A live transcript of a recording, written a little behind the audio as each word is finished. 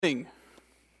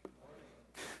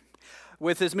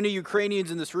With as many Ukrainians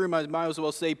in this room, I might as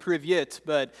well say privyet,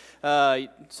 but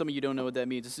some of you don't know what that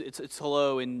means. It's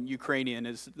hello in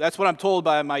Ukrainian. That's what I'm told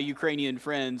by my Ukrainian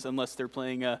friends, unless they're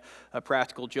playing a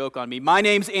practical joke on me. My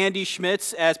name's Andy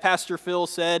Schmitz. As Pastor Phil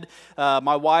said,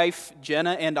 my wife,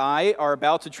 Jenna, and I are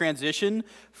about to transition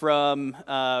from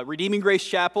Redeeming Grace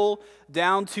Chapel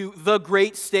down to the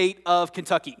great state of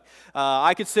Kentucky.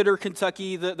 I consider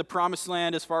Kentucky the promised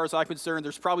land as far as I'm concerned.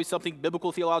 There's probably something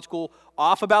biblical, theological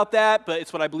off about that, but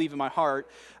it's what I believe in my heart.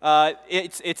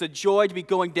 It's a joy to be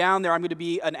going down there. I'm going to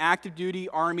be an active duty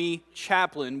Army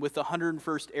chaplain with the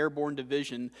 101st Airborne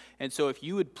Division. And so if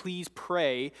you would please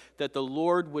pray that the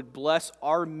Lord would bless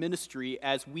our ministry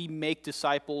as we make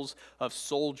disciples of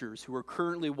soldiers who are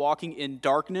currently walking in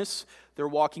darkness. They're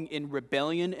walking in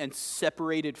rebellion and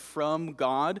separated from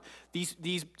God.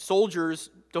 These soldiers,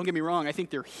 don't get me wrong, I think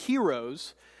they're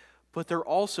heroes, but they're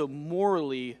also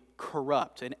morally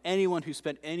corrupt. And anyone who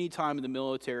spent any time in the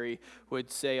military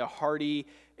would say a hearty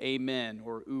amen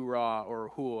or oorah or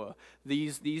hua.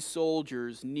 These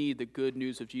soldiers need the good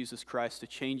news of Jesus Christ to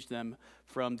change them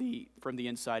from the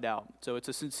inside out. So it's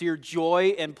a sincere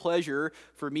joy and pleasure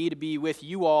for me to be with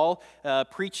you all,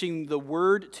 preaching the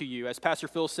word to you. As Pastor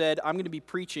Phil said, I'm going to be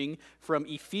preaching from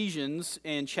Ephesians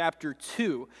in chapter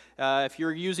 2. If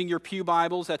you're using your pew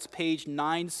Bibles, that's page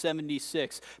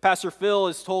 976. Pastor Phil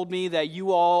has told me that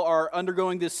you all are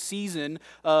undergoing this season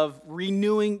of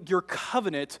renewing your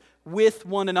covenant with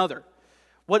one another.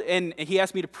 And he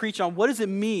asked me to preach on what does it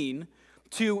mean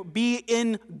to be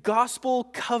in gospel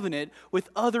covenant with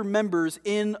other members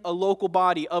in a local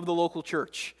body of the local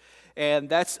church. And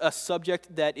that's a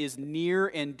subject that is near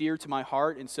and dear to my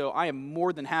heart, and so I am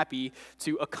more than happy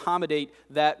to accommodate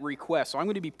that request. So I'm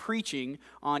going to be preaching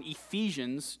on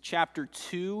Ephesians chapter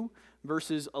 2,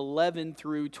 verses 11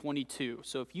 through 22.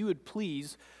 So if you would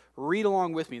please read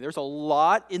along with me. There's a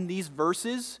lot in these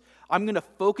verses. I'm going to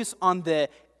focus on the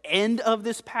end of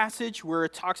this passage where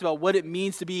it talks about what it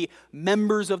means to be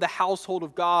members of the household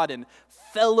of God and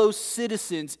fellow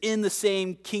citizens in the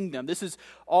same kingdom. This is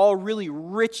all really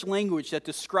rich language that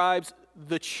describes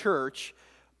the church,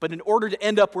 but in order to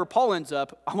end up where Paul ends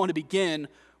up, I want to begin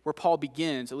where Paul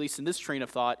begins, at least in this train of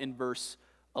thought, in verse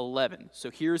 11. So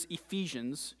here's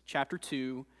Ephesians chapter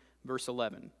 2, verse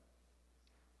 11.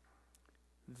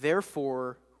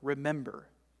 Therefore, remember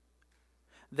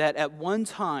that at one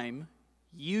time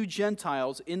you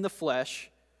Gentiles in the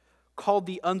flesh, called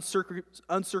the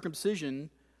uncircumcision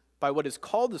by what is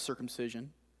called the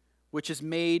circumcision, which is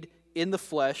made in the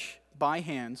flesh by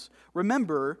hands,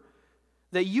 remember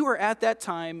that you are at that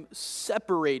time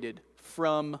separated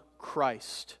from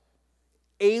Christ,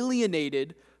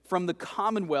 alienated from the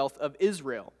commonwealth of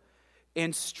Israel,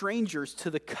 and strangers to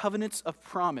the covenants of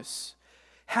promise,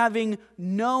 having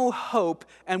no hope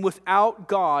and without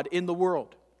God in the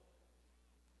world.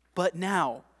 But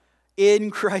now,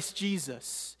 in Christ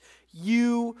Jesus,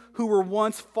 you who were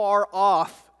once far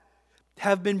off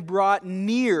have been brought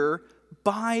near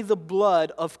by the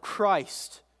blood of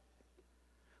Christ.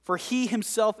 For he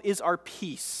himself is our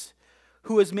peace,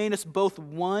 who has made us both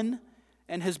one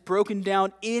and has broken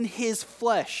down in his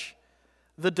flesh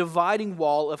the dividing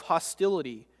wall of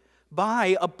hostility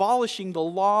by abolishing the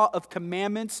law of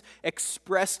commandments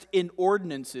expressed in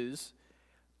ordinances,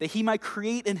 that he might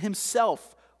create in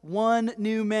himself one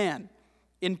new man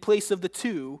in place of the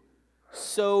two,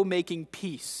 so making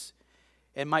peace,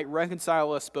 and might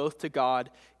reconcile us both to God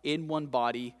in one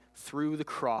body through the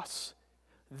cross,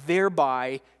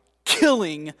 thereby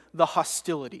killing the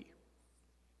hostility.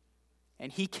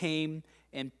 And he came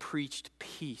and preached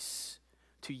peace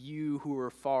to you who were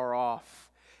far off,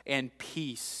 and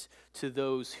peace to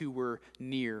those who were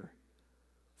near.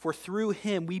 For through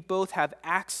him we both have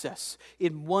access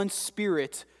in one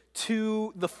spirit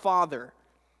to the Father.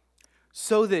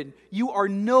 So then, you are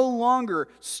no longer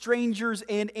strangers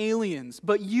and aliens,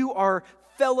 but you are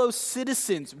fellow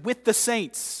citizens with the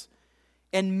saints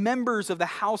and members of the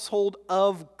household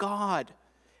of God,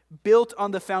 built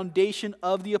on the foundation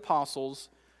of the apostles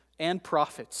and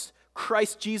prophets,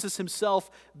 Christ Jesus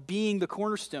himself being the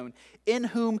cornerstone, in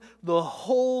whom the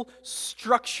whole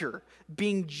structure,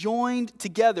 being joined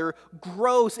together,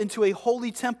 grows into a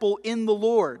holy temple in the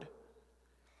Lord.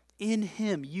 In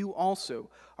him you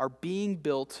also are being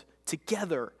built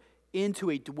together into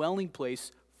a dwelling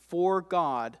place for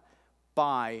God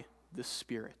by the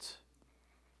Spirit.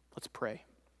 Let's pray.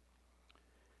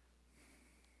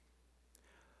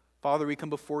 Father, we come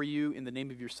before you in the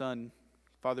name of your Son.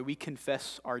 Father, we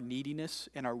confess our neediness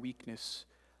and our weakness.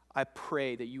 I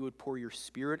pray that you would pour your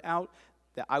Spirit out,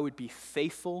 that I would be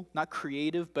faithful, not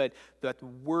creative, but that the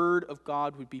word of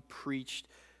God would be preached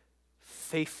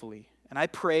faithfully. And I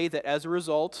pray that as a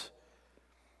result,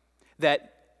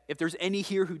 that if there's any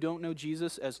here who don't know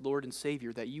Jesus as Lord and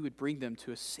Savior, that you would bring them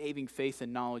to a saving faith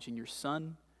and knowledge in your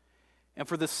Son. And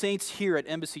for the saints here at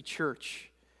Embassy Church,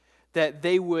 that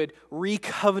they would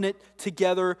recovenant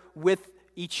together with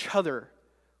each other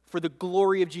for the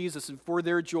glory of Jesus and for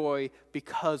their joy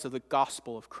because of the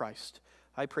gospel of Christ.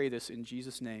 I pray this in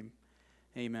Jesus' name.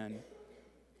 Amen.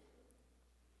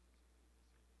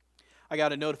 I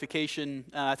got a notification,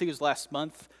 I think it was last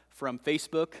month, from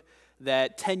Facebook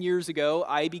that 10 years ago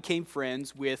I became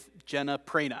friends with Jenna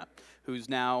Prana, who's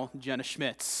now Jenna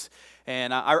Schmitz.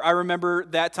 And I remember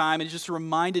that time, and it just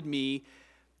reminded me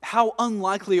how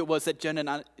unlikely it was that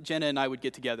Jenna and I would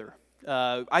get together.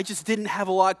 I just didn't have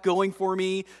a lot going for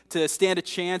me to stand a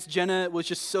chance. Jenna was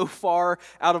just so far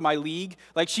out of my league.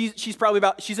 Like she's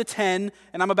a 10,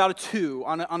 and I'm about a 2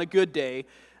 on a good day.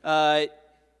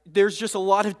 There's just a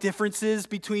lot of differences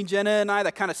between Jenna and I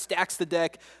that kind of stacks the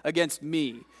deck against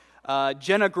me.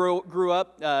 Jenna grew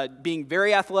up being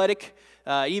very athletic.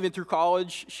 Even through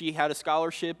college, she had a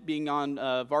scholarship being on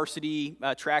a varsity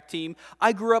track team.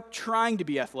 I grew up trying to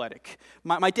be athletic.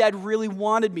 My dad really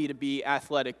wanted me to be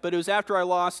athletic, but it was after I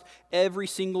lost every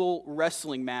single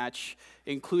wrestling match,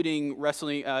 including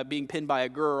wrestling, being pinned by a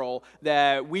girl,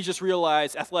 that we just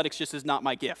realized athletics just is not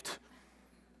my gift.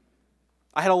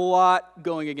 I had a lot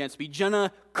going against me.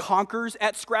 Jenna conquers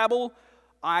at Scrabble.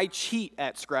 I cheat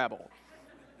at Scrabble.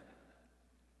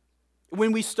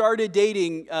 When we started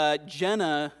dating,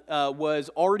 Jenna was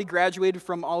already graduated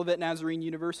from Olivet Nazarene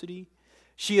University.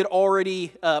 She had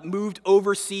already moved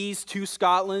overseas to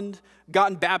Scotland,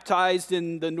 gotten baptized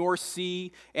in the North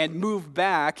Sea, and moved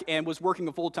back and was working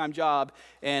a full-time job.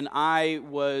 And I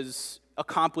was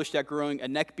accomplished at growing a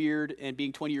neck beard and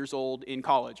being 20 years old in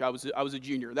college. I was a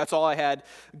junior. That's all I had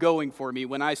going for me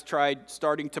when I tried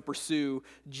starting to pursue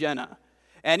Jenna.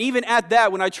 And even at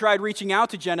that, when I tried reaching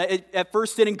out to Jenna, it at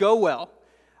first didn't go well.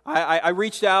 I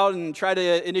reached out and tried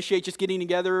to initiate just getting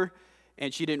together,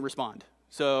 and she didn't respond.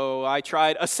 So I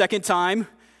tried a second time,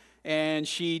 and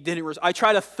she didn't respond. I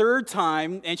tried a third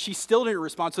time, and she still didn't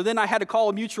respond. So then I had to call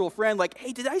a mutual friend, like,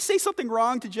 hey, did I say something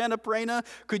wrong to Jenna Prana?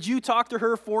 Could you talk to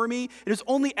her for me? It was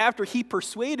only after he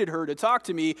persuaded her to talk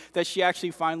to me that she actually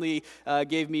finally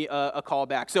gave me a call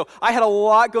back. So I had a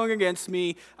lot going against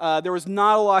me. There was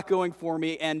not a lot going for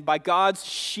me, and by God's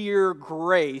sheer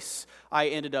grace, I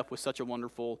ended up with such a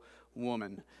wonderful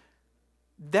woman.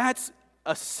 That's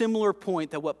a similar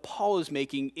point that what Paul is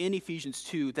making in Ephesians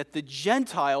 2, that the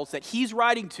Gentiles that he's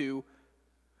writing to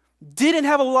didn't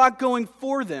have a lot going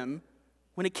for them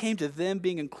when it came to them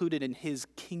being included in his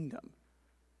kingdom.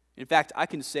 In fact, I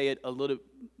can say it a little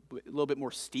bit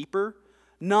more steeper.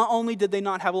 Not only did they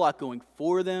not have a lot going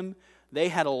for them, they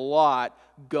had a lot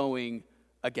going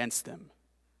against them,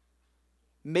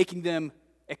 making them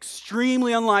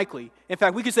extremely unlikely. In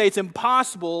fact, we could say it's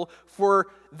impossible for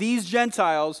these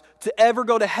Gentiles to ever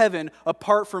go to heaven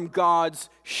apart from God's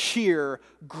sheer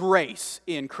grace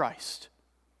in Christ.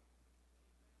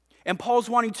 And Paul's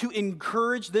wanting to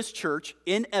encourage this church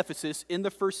in Ephesus in the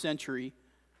first century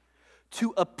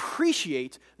to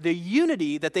appreciate the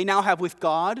unity that they now have with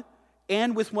God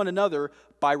and with one another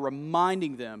by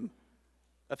reminding them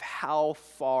of how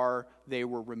far they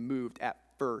were removed at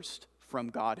first from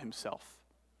God himself.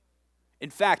 In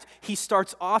fact, he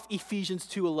starts off Ephesians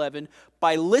 2:11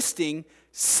 by listing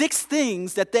 6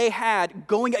 things that they had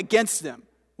going against them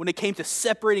when it came to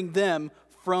separating them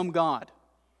from God.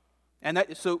 And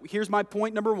so here's my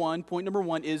point number 1. Point number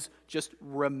 1 is just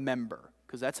remember,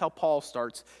 because that's how Paul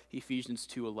starts Ephesians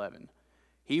 2:11.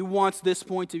 He wants this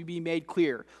point to be made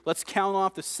clear. Let's count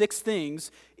off the 6 things,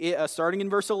 starting in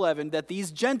verse 11, that these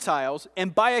Gentiles,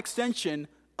 and by extension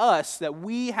us, that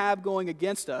we have going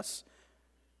against us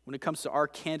when it comes to our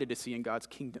candidacy in God's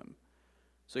kingdom.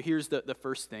 So here's the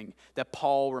first thing that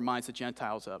Paul reminds the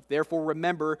Gentiles of. Therefore,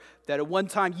 remember that at one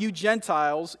time you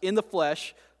Gentiles in the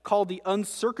flesh called the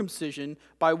uncircumcision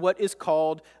by what is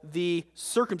called the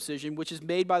circumcision, which is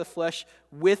made by the flesh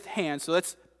with hands. So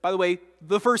that's, by the way,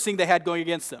 the first thing they had going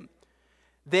against them.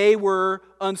 They were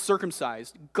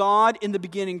uncircumcised. God in the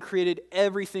beginning created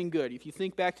everything good. If you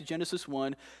think back to Genesis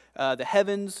 1, the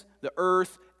heavens, the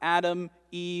earth, Adam,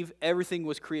 Eve, everything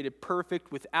was created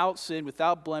perfect, without sin,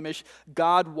 without blemish.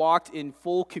 God walked in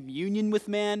full communion with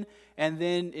man, and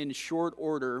then in short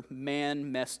order,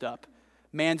 man messed up.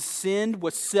 Man sinned,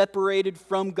 was separated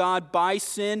from God by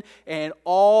sin, and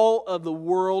all of the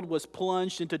world was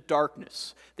plunged into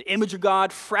darkness. The image of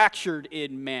God fractured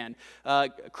in man.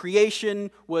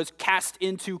 Creation was cast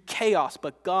into chaos,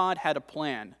 but God had a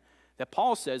plan that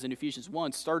Paul says in Ephesians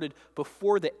 1 started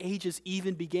before the ages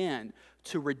even began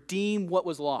to redeem what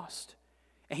was lost.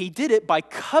 And he did it by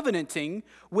covenanting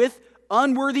with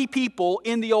unworthy people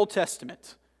in the Old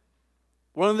Testament.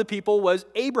 One of the people was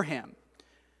Abraham.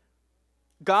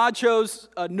 God chose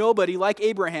a nobody like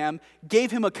Abraham, gave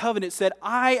him a covenant, said,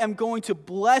 I am going to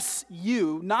bless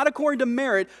you, not according to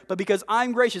merit, but because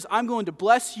I'm gracious, I'm going to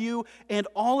bless you and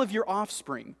all of your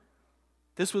offspring.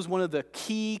 This was one of the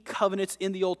key covenants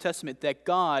in the Old Testament that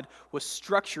God was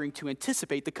structuring to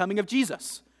anticipate the coming of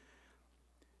Jesus.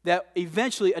 That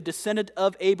eventually a descendant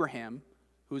of Abraham,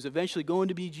 who was eventually going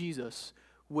to be Jesus,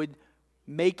 would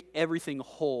make everything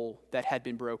whole that had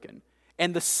been broken.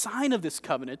 And the sign of this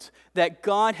covenant that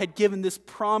God had given this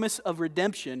promise of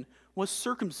redemption was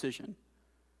circumcision.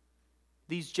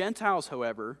 These Gentiles,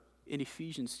 however, in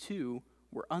Ephesians 2,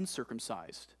 were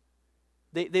uncircumcised.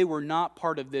 They were not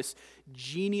part of this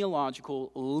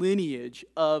genealogical lineage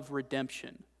of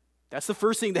redemption. That's the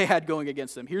first thing they had going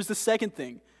against them. Here's the second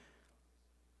thing.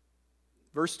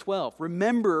 Verse 12,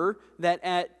 remember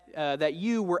that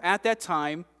you were at that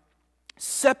time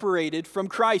separated from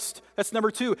Christ. That's number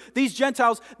 2. These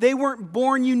Gentiles, they weren't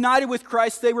born united with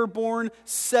Christ. They were born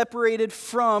separated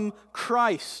from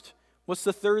Christ. What's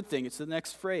the third thing? It's the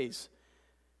next phrase.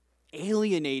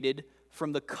 Alienated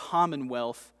from the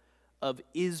commonwealth of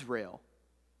Israel.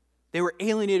 They were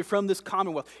alienated from this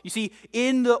commonwealth. You see,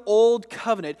 in the old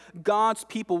covenant, God's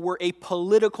people were a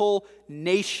political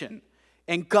nation.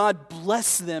 And God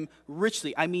blessed them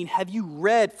richly. I mean, have you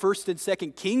read 1st and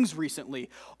 2nd Kings recently?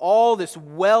 All this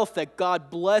wealth that God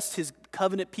blessed his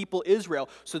covenant people Israel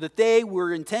so that they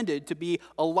were intended to be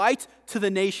a light to the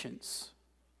nations.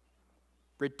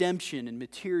 Redemption and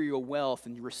material wealth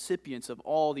and recipients of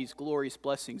all these glorious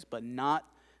blessings, but not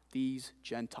these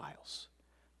Gentiles.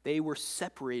 They were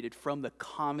separated from the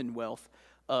commonwealth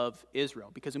of Israel.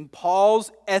 Because in Paul's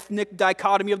ethnic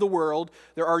dichotomy of the world,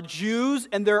 there are Jews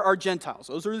and there are Gentiles.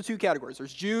 Those are the two categories.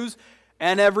 There's Jews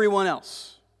and everyone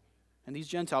else. And these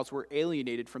Gentiles were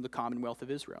alienated from the commonwealth of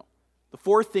Israel. The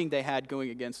fourth thing they had going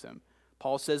against them,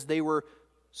 Paul says they were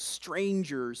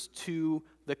strangers to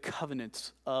the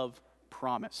covenants of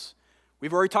promise.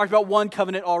 We've already talked about one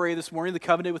covenant already this morning, the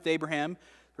covenant with Abraham.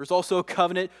 There's also a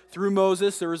covenant through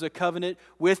Moses. There was a covenant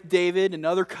with David and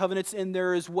other covenants in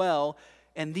there as well.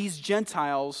 And these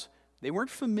Gentiles, they weren't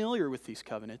familiar with these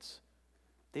covenants.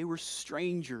 They were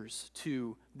strangers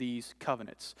to these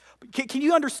covenants. But can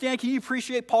you understand, can you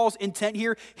appreciate Paul's intent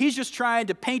here? He's just trying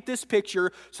to paint this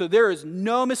picture so there is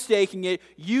no mistaking it.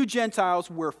 You Gentiles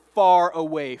were far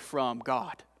away from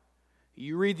God.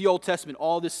 You read the Old Testament,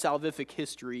 all this salvific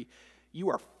history, you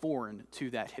are foreign to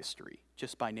that history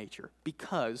just by nature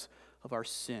because of our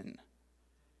sin.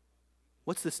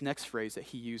 What's this next phrase that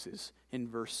he uses in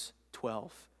verse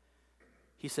 12?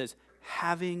 He says,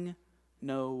 having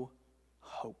no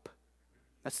hope.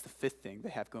 That's the fifth thing they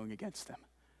have going against them.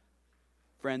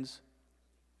 Friends,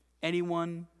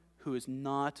 anyone who is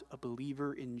not a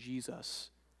believer in Jesus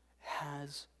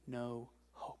has no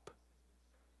hope.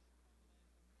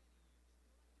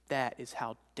 That is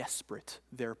how desperate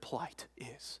their plight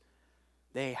is.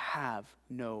 They have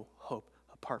no hope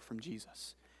apart from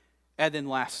Jesus. And then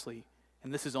lastly,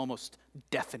 and this is almost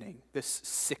deafening, this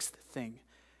sixth thing,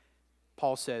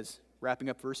 Paul says, wrapping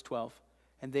up verse 12,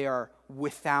 and they are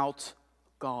without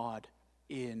God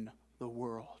in the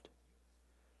world.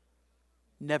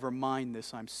 Never mind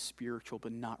this, I'm spiritual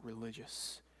but not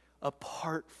religious.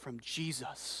 Apart from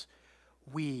Jesus,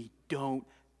 we don't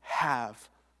have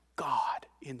God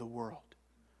in the world.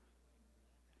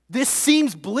 This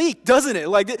seems bleak, doesn't it?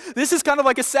 Like this is kind of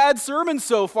like a sad sermon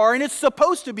so far, and it's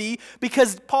supposed to be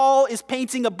because Paul is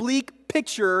painting a bleak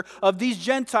picture of these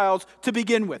Gentiles to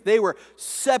begin with. They were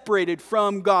separated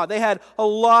from God. They had a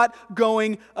lot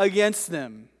going against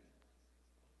them.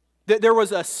 There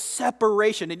was a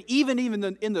separation, and even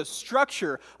in the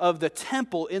structure of the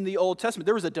temple in the Old Testament,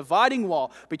 there was a dividing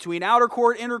wall between outer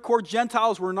court, inner court.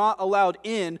 Gentiles were not allowed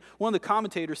in. One of the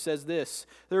commentators says this: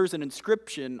 there's an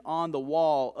inscription on the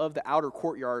wall of the outer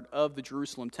courtyard of the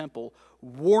Jerusalem temple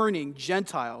warning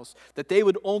Gentiles that they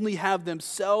would only have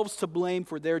themselves to blame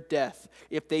for their death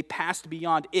if they passed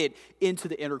beyond it into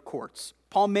the inner courts.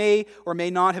 Paul may or may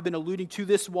not have been alluding to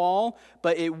this wall,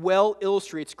 but it well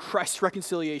illustrates Christ's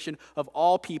reconciliation of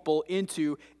all people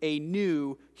into a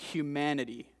new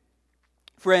humanity.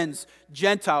 Friends,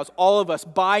 Gentiles, all of us,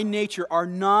 by nature, are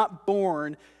not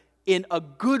born in a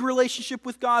good relationship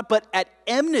with God, but at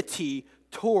enmity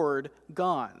toward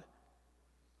God.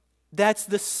 That's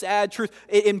the sad truth.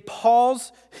 In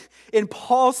Paul's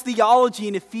theology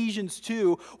in Ephesians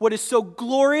 2, what is so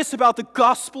glorious about the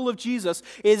gospel of Jesus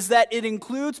is that it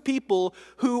includes people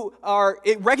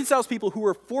it reconciles people who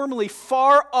were formerly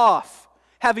far off,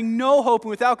 having no hope and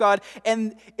without God,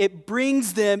 and it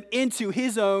brings them into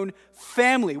his own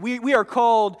family. We are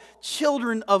called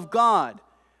children of God.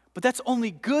 But that's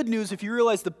only good news if you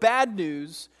realize the bad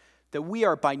news that we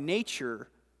are by nature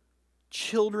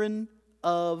children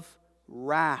of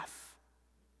wrath.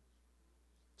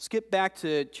 Skip back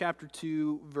to chapter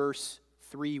 2, verse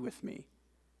 3 with me.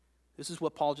 This is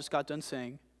what Paul just got done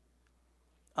saying.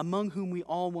 Among whom we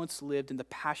all once lived in the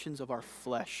passions of our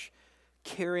flesh,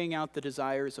 carrying out the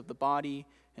desires of the body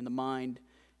and the mind,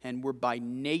 and were by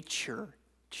nature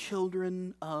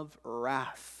children of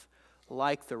wrath,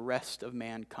 like the rest of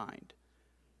mankind.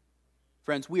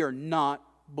 Friends, we are not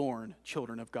born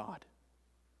children of God.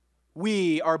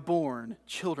 We are born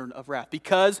children of wrath.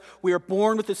 Because we are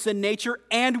born with a sin nature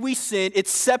and we sin, it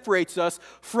separates us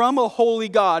from a holy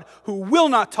God who will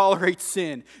not tolerate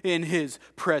sin in his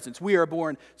presence. We are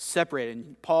born separated.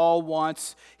 And Paul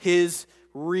wants his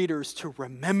readers to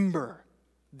remember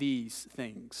these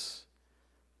things.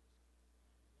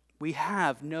 We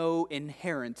have no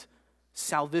inherent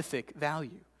salvific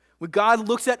value. When God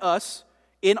looks at us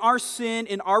in our sin,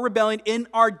 in our rebellion, in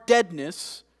our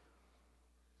deadness,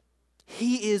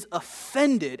 he is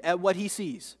offended at what he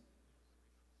sees.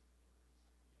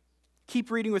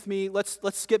 Keep reading with me. Let's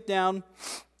skip down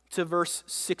to verse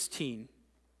 16.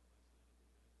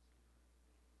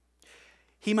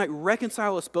 He might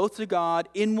reconcile us both to God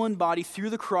in one body through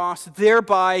the cross,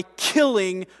 thereby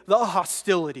killing the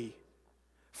hostility.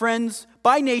 Friends,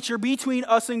 by nature, between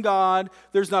us and God,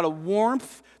 there's not a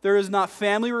warmth, there is not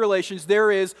family relations,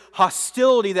 there is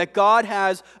hostility that God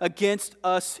has against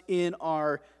us in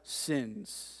our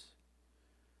sins.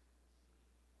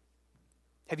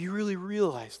 Have you really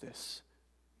realized this?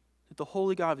 That the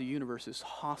holy God of the universe is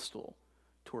hostile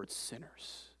towards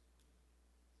sinners.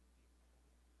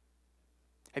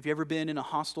 Have you ever been in a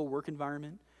hostile work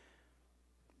environment?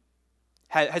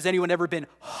 Has anyone ever been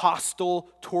hostile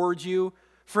towards you?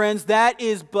 Friends, that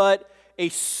is but a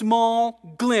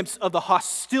small glimpse of the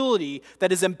hostility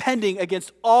that is impending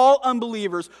against all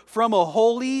unbelievers from a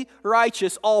holy,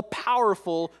 righteous,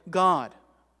 all-powerful God.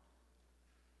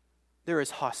 There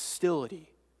is hostility.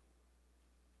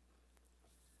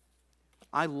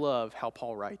 I love how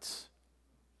Paul writes,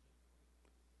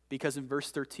 because in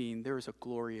verse 13, there is a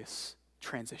glorious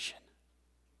transition.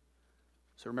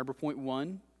 So remember, point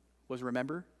 1 was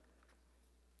remember.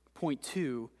 Point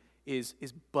 2 is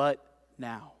but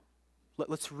now.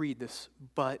 Let's read this,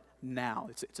 but now.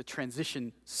 It's a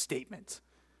transition statement.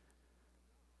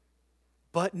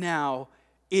 But now,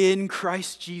 in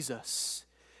Christ Jesus,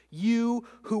 you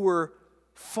who were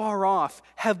far off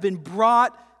have been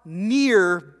brought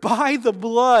near by the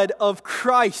blood of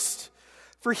Christ.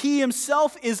 For he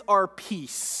himself is our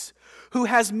peace, who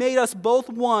has made us both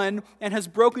one and has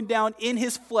broken down in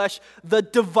his flesh the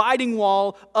dividing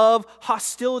wall of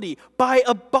hostility by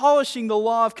abolishing the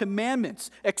law of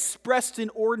commandments expressed in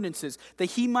ordinances,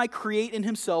 that he might create in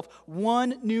himself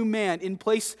one new man in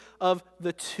place of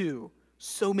the two,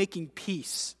 so making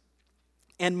peace,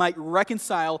 and might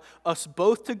reconcile us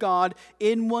both to God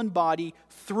in one body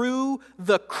through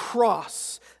the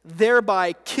cross,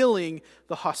 thereby killing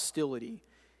the hostility.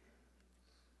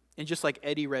 And just like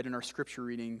Eddie read in our scripture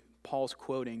reading, Paul's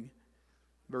quoting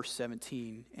verse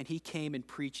 17. And he came and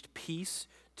preached peace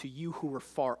to you who were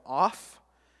far off,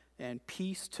 and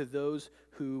peace to those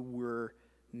who were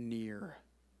near.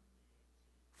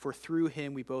 For through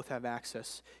him we both have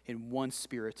access in one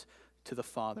spirit to the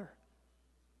Father.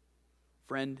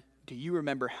 Friend, do you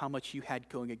remember how much you had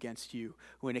going against you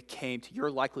when it came to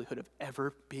your likelihood of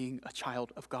ever being a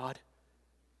child of God?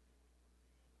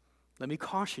 Let me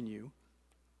caution you.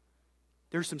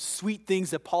 There's some sweet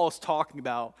things that Paul is talking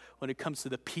about when it comes to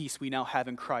the peace we now have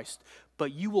in Christ.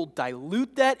 But you will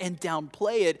dilute that and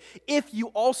downplay it if you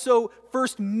also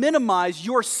first minimize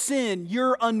your sin,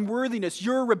 your unworthiness,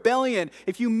 your rebellion.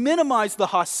 If you minimize the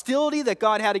hostility that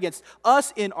God had against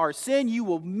us in our sin, you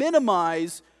will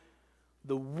minimize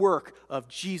the work of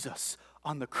Jesus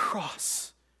on the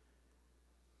cross.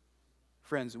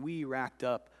 Friends, we racked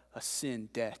up a sin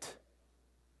debt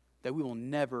that we will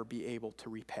never be able to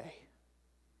repay.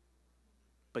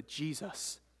 But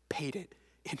Jesus paid it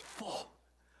in full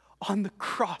on the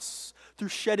cross through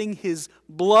shedding his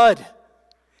blood.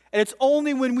 And it's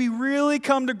only when we really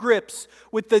come to grips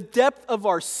with the depth of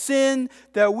our sin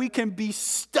that we can be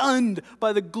stunned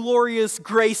by the glorious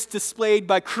grace displayed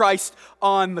by Christ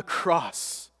on the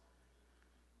cross.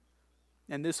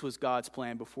 And this was God's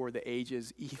plan before the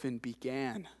ages even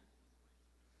began.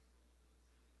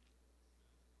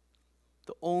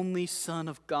 The only Son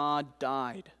of God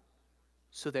died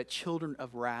so that children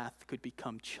of wrath could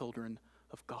become children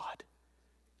of God.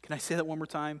 Can I say that one more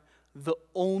time? The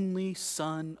only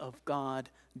Son of God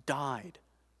died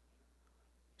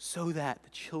so that the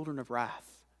children of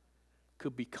wrath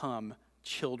could become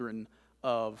children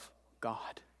of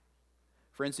God.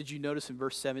 Friends, did you notice in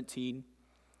verse 17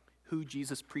 who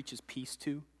Jesus preaches peace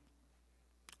to?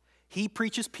 He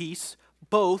preaches peace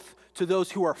both to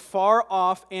those who are far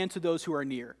off and to those who are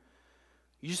near.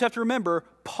 You just have to remember,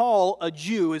 Paul, a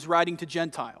Jew, is writing to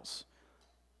Gentiles.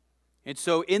 And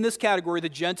so in this category, the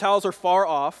Gentiles are far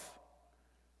off,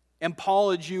 and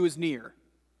Paul, a Jew, is near.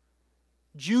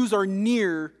 Jews are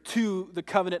near to the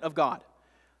covenant of God.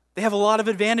 They have a lot of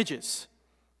advantages.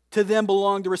 To them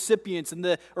belong the recipients and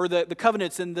the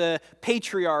covenants and the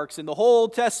patriarchs and the whole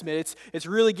Old Testament. It's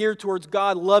really geared towards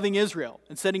God loving Israel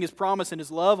and setting his promise and his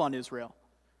love on Israel.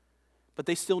 But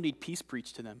they still need peace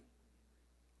preached to them.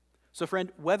 So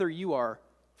friend, whether you are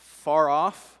far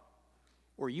off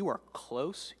or you are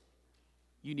close,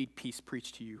 you need peace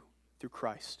preached to you through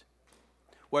Christ.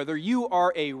 Whether you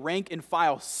are a rank and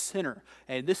file sinner,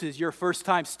 and this is your first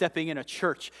time stepping in a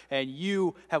church, and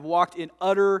you have walked in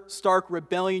utter, stark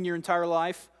rebellion your entire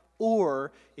life,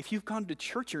 or if you've gone to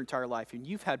church your entire life and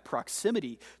you've had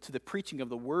proximity to the preaching of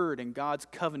the word and God's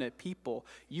covenant people,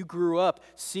 you grew up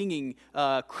singing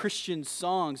Christian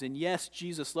songs, and yes,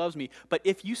 Jesus loves me, but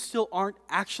if you still aren't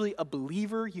actually a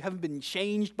believer, you haven't been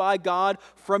changed by God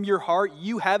from your heart,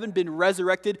 you haven't been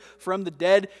resurrected from the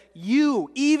dead,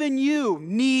 even you,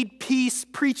 need peace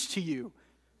preached to you.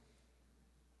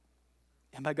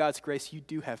 And by God's grace, you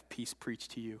do have peace preached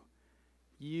to you.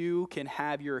 You can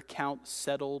have your account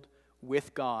settled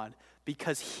with God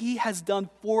because he has done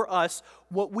for us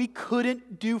what we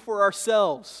couldn't do for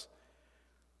ourselves.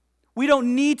 We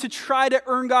don't need to try to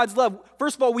earn God's love.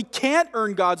 First of all, we can't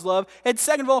earn God's love. And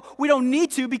second of all, we don't need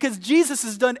to because Jesus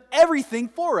has done everything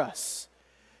for us.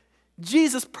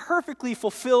 Jesus perfectly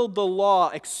fulfilled the law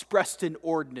expressed in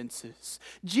ordinances.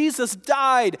 Jesus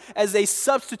died as a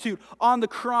substitute on the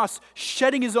cross,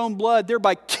 shedding his own blood,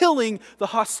 thereby killing the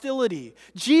hostility.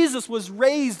 Jesus was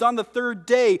raised on the third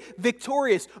day,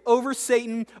 victorious over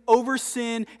Satan, over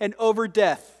sin, and over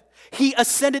death. He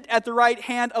ascended at the right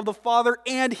hand of the Father,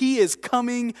 and he is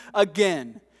coming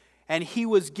again. And he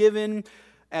was given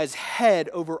as head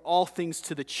over all things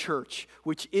to the church,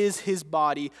 which is his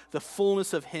body, the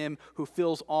fullness of him who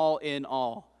fills all in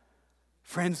all.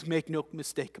 Friends, make no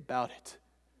mistake about it.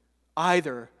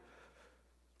 Either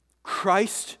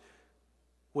Christ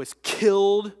was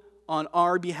killed on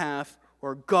our behalf,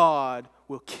 or God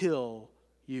will kill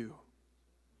you.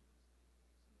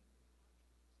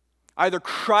 Either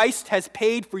Christ has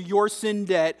paid for your sin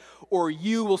debt, or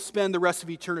you will spend the rest of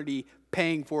eternity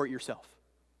paying for it yourself.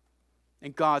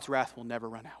 And God's wrath will never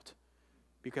run out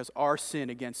because our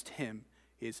sin against him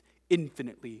is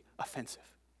infinitely offensive.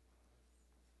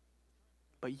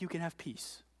 But you can have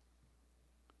peace.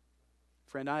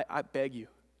 Friend, I beg you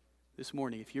this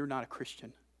morning, if you're not a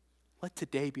Christian, let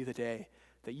today be the day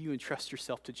that you entrust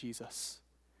yourself to Jesus.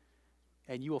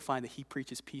 And you will find that he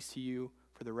preaches peace to you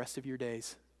for the rest of your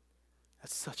days.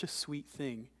 That's such a sweet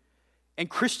thing.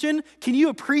 And Christian, can you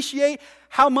appreciate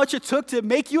how much it took to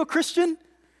make you a Christian?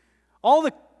 All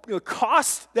the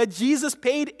cost that Jesus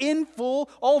paid in full,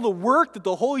 all the work that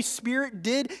the Holy Spirit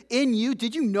did in you.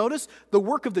 Did you notice the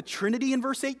work of the Trinity in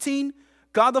verse 18?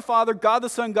 God the Father, God the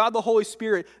Son, God the Holy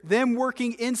Spirit, them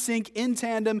working in sync, in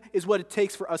tandem, is what it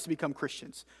takes for us to become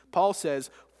Christians. Paul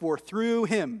says, for through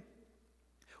him,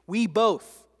 we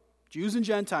both, Jews and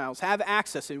Gentiles, have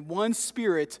access in one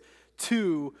Spirit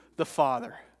to the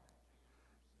Father.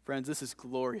 Friends, this is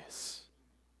glorious.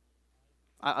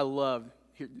 I love,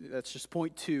 here, that's just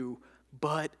point 2,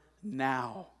 but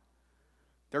now.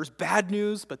 There's bad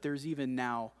news, but there's even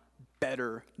now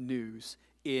better news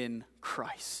in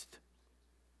Christ.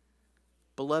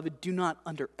 Beloved, do not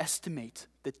underestimate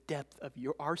the depth of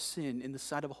our sin in the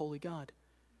sight of a holy God.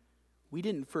 We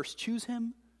didn't first choose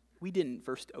him. We didn't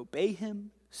first obey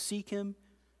him, seek him.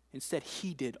 Instead,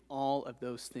 he did all of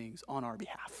those things on our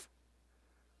behalf.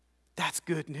 That's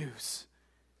good news.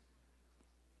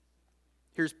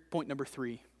 Here's point number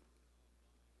 3,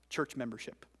 church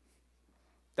membership.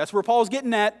 That's where Paul's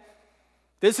getting at.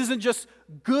 This isn't just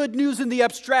good news in the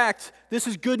abstract. This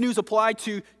is good news applied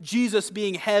to Jesus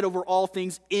being head over all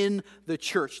things in the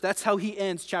church. That's how he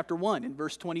ends chapter 1 in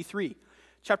verse 23.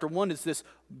 Chapter 1 is this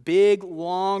big,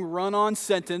 long, run-on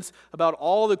sentence about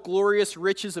all the glorious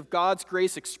riches of God's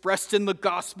grace expressed in the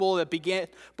gospel that began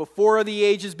before the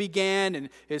ages began and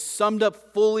is summed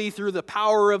up fully through the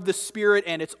power of the Spirit,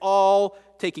 and it's all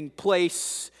taking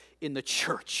place in the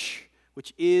church,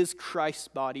 which is Christ's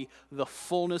body, the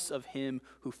fullness of him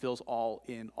who fills all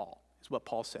in all, is what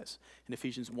Paul says in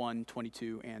Ephesians 1,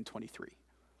 22 and 23.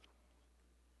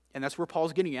 And that's where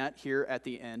Paul's getting at here at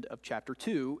the end of chapter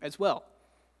 2 as well.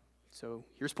 So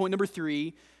here's point number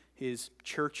 3, is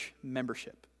church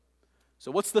membership.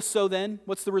 So what's the so then?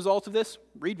 What's the result of this?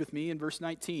 Read with me in verse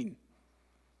 19.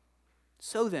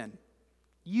 So then,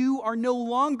 you are no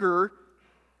longer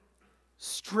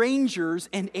strangers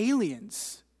and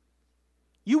aliens.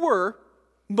 You were,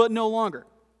 but no longer.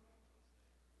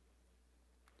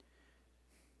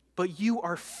 But you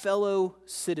are fellow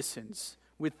citizens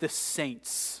with the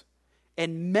saints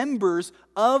and members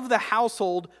of the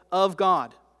household of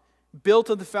God, built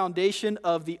on the foundation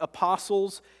of the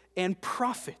apostles and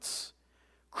prophets,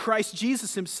 Christ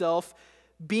Jesus himself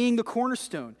being the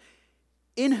cornerstone,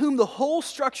 in whom the whole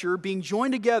structure, being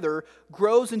joined together,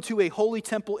 grows into a holy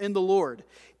temple in the Lord.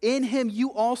 In him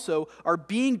you also are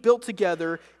being built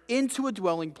together into a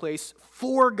dwelling place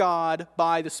for God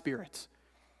by the Spirit.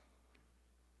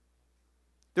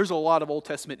 There's a lot of Old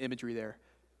Testament imagery there.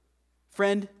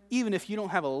 Friend, even if you don't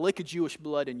have a lick of Jewish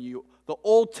blood in you, the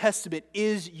Old Testament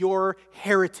is your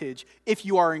heritage if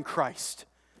you are in Christ.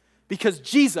 Because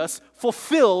Jesus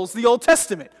fulfills the Old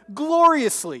Testament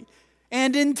gloriously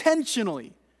and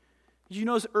intentionally. Did you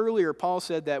notice earlier Paul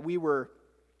said that we were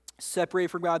separated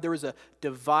from God? There was a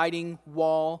dividing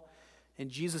wall, and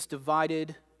Jesus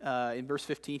divided, in verse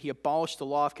 15, he abolished the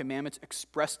law of commandments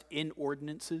expressed in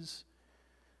ordinances.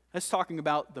 That's talking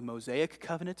about the Mosaic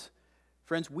covenant.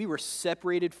 Friends, we were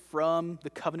separated from the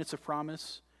covenants of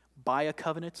promise by a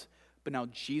covenant, but now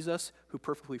Jesus, who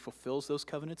perfectly fulfills those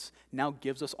covenants, now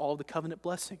gives us all the covenant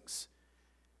blessings.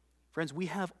 Friends, we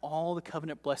have all the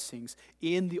covenant blessings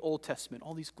in the Old Testament,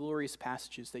 all these glorious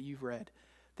passages that you've read.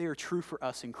 They are true for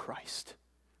us in Christ,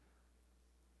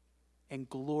 and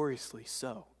gloriously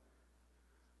so.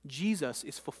 Jesus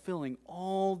is fulfilling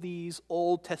all these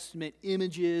Old Testament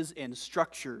images and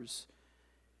structures,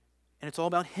 and it's all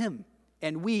about him.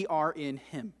 And we are in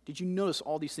him. Did you notice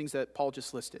all these things that Paul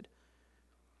just listed?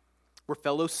 We're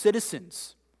fellow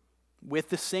citizens with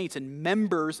the saints and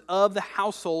members of the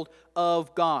household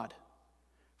of God.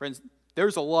 Friends,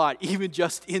 there's a lot, even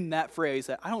just in that phrase,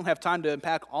 that I don't have time to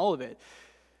unpack all of it.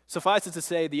 Suffice it to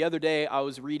say, the other day I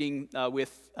was reading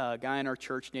with a guy in our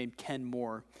church named Ken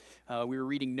Moore. We were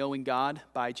reading Knowing God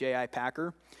by J.I. Packer.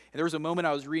 And there was a moment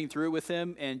I was reading through it with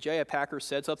him, and J.I. Packer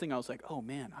said something. I was like, oh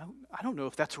man, I don't know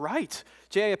if that's right.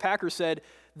 J.I. Packer said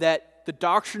that the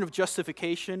doctrine of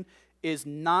justification is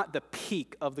not the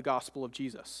peak of the gospel of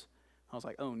Jesus. I was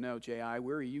like, oh no, J.I.,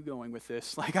 where are you going with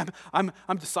this? Like, I'm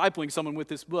discipling someone with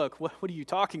this book. What are you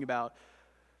talking about?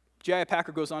 J.I.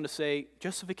 Packer goes on to say,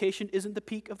 justification isn't the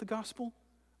peak of the gospel.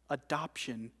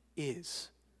 Adoption is.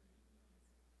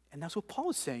 And that's what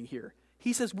Paul is saying here.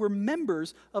 He says we're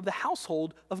members of the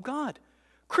household of God.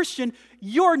 Christian,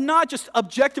 you're not just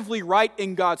objectively right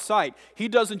in God's sight. He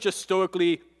doesn't just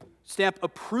stoically stamp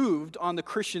approved on the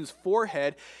Christian's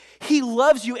forehead. He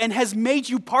loves you and has made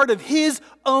you part of his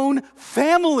own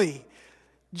family.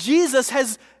 Jesus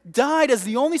has died as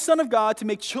the only Son of God to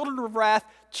make children of wrath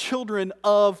children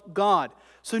of God.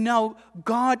 So now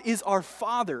God is our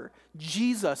Father.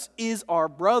 Jesus is our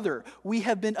brother. We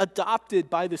have been adopted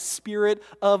by the Spirit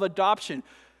of adoption.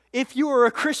 If you are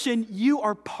a Christian, you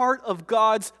are part of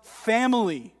God's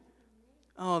family.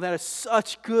 Oh, that is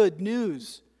such good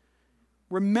news.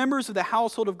 We're members of the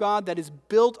household of God that is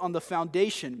built on the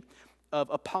foundation of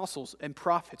apostles and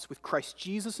prophets, with Christ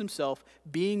Jesus himself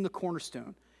being the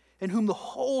cornerstone, in whom the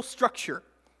whole structure,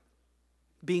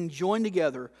 being joined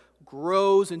together,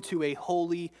 grows into a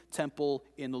holy temple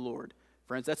in the Lord.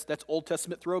 Friends, that's Old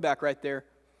Testament throwback right there.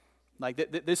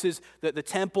 Like this is the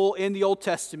temple in the Old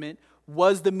Testament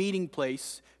was the meeting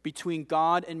place between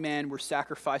God and man where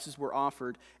sacrifices were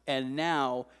offered. And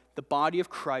now the body of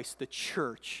Christ, the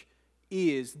church,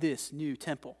 is this new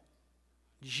temple.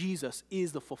 Jesus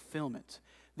is the fulfillment.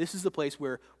 This is the place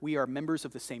where we are members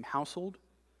of the same household.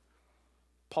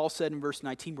 Paul said in verse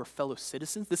 19, we're fellow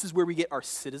citizens. This is where we get our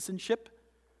citizenship,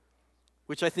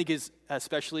 which I think is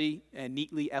especially and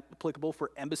neatly applicable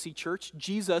for Embassy Church.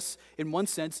 Jesus, in one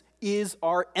sense, is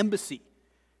our embassy.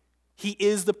 He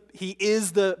is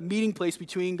the meeting place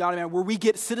between God and man where we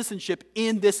get citizenship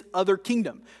in this other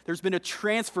kingdom. There's been a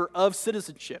transfer of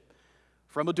citizenship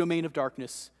from a domain of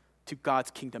darkness to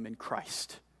God's kingdom in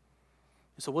Christ.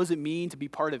 And so what does it mean to be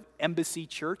part of Embassy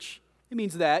Church? It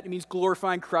means that. It means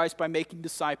glorifying Christ by making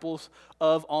disciples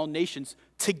of all nations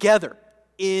together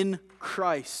in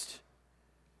Christ.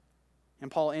 And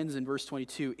Paul ends in verse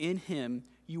 22, in him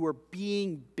you are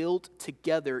being built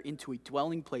together into a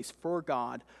dwelling place for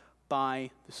God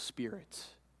by the Spirit.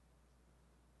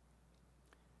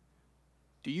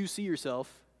 Do you see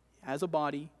yourself as a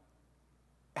body,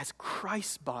 as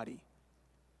Christ's body,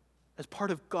 as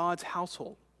part of God's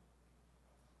household?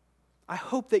 I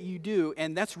hope that you do,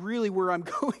 and that's really where I'm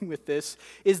going with this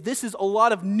is a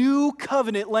lot of new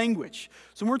covenant language.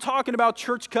 So when we're talking about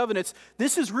church covenants,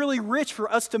 this is really rich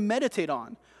for us to meditate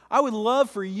on. I would love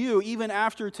for you, even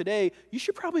after today, you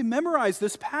should probably memorize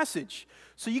this passage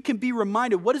so you can be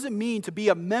reminded, what does it mean to be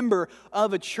a member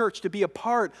of a church, to be a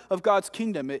part of God's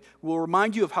kingdom? It will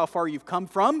remind you of how far you've come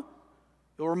from.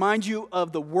 It will remind you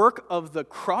of the work of the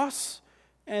cross.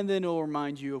 And then it'll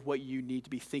remind you of what you need to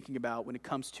be thinking about when it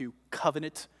comes to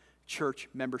covenant church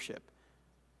membership.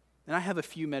 And I have a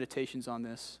few meditations on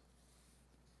this.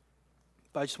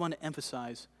 But I just want to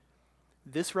emphasize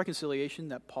this reconciliation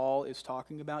that Paul is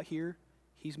talking about here,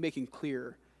 he's making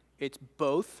clear it's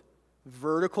both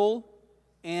vertical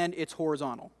and it's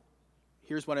horizontal.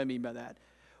 Here's what I mean by that.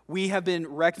 We have been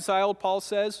reconciled, Paul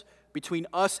says, between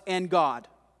us and God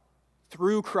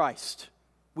through Christ.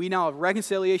 We now have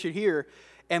reconciliation here.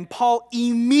 And Paul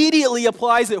immediately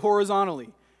applies it horizontally.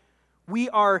 We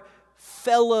are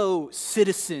fellow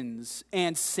citizens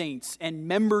and saints and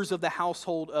members of the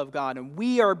household of God. And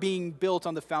we are being built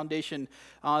on the foundation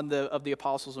of the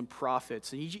apostles and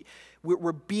prophets. And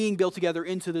we're being built together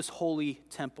into this holy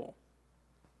temple.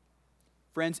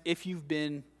 Friends, if you've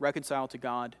been reconciled to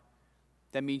God,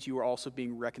 that means you are also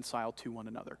being reconciled to one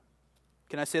another.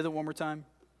 Can I say that one more time?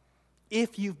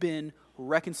 If you've been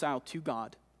reconciled to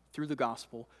God, through the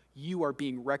gospel, you are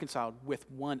being reconciled with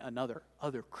one another,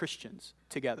 other Christians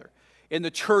together. In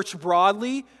the church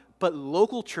broadly, but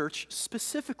local church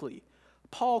specifically.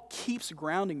 Paul keeps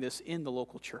grounding this in the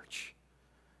local church.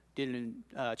 Did it in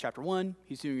chapter 1,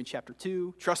 he's doing it in chapter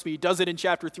 2. Trust me, he does it in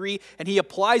chapter 3, and he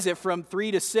applies it from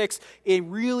 3 to 6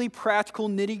 in really practical,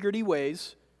 nitty-gritty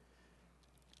ways.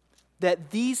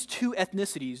 That these two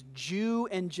ethnicities, Jew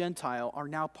and Gentile, are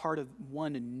now part of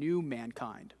one new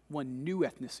mankind, one new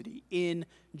ethnicity in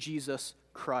Jesus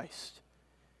Christ.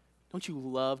 Don't you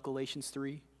love Galatians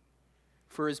 3?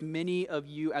 For as many of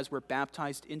you as were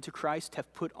baptized into Christ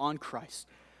have put on Christ.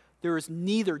 There is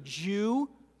neither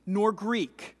Jew nor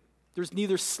Greek. There's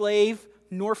neither slave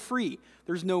nor free.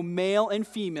 There's no male and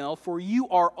female, for you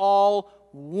are all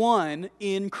one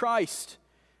in Christ.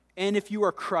 And if you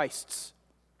are Christ's,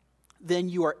 then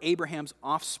you are Abraham's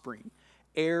offspring,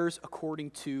 heirs according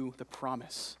to the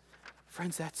promise.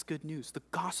 Friends, that's good news. The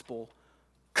gospel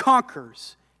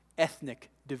conquers ethnic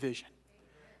division.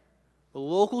 The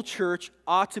local church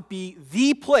ought to be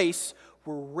the place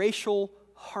where racial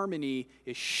harmony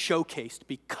is showcased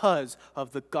because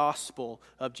of the gospel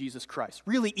of Jesus Christ.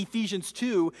 Really, Ephesians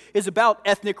 2 is about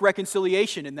ethnic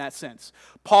reconciliation in that sense.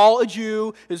 Paul, a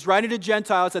Jew, is writing to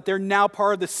Gentiles that they're now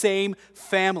part of the same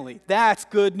family. That's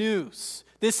good news.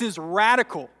 This is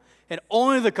radical, and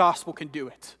only the gospel can do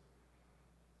it.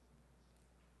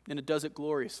 And it does it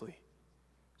gloriously.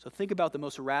 So think about the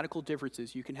most radical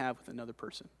differences you can have with another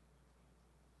person.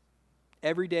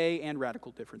 Everyday and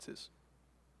radical differences.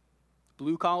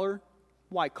 Blue collar,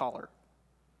 white collar,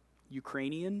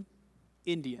 Ukrainian,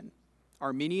 Indian,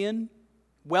 Armenian,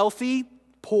 wealthy,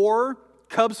 poor,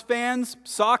 Cubs fans,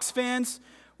 Sox fans.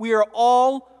 We are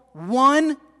all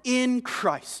one in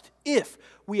Christ if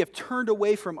we have turned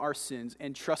away from our sins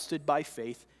and trusted by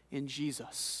faith in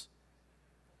Jesus.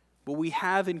 What we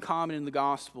have in common in the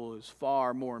gospel is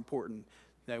far more important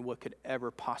than what could ever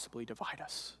possibly divide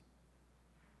us.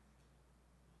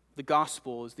 The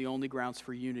gospel is the only grounds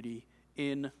for unity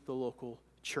in the local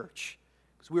church.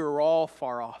 Because we were all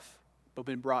far off, but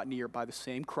been brought near by the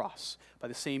same cross, by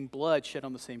the same blood shed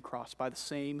on the same cross, by the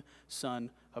same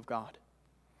Son of God.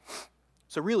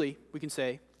 So really, we can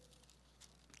say,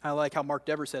 I like how Mark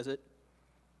Dever says it,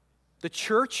 the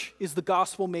church is the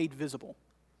gospel made visible.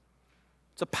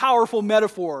 It's a powerful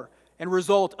metaphor and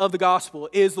result of the gospel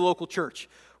is the local church.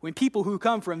 When people who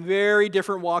come from very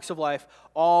different walks of life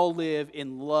all live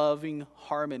in loving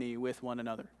harmony with one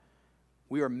another.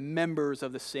 We are members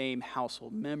of the same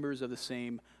household, members of the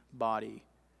same body.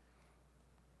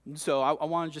 And so I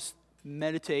want to just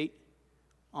meditate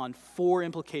on 4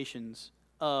 implications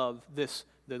of the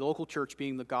local church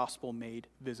being the gospel made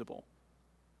visible.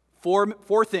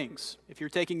 Four things. If you're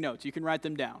taking notes, you can write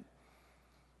them down.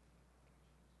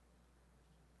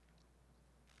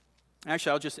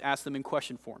 Actually, I'll just ask them in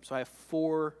question form. So I have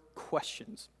 4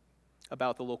 questions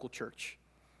about the local church.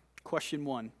 Question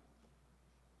 1.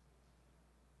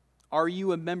 Are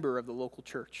you a member of the local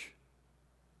church?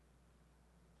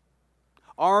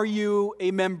 Are you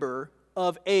a member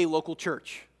of a local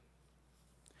church?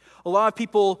 A lot of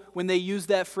people, when they use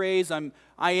that phrase,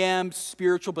 I am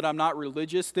spiritual, but I'm not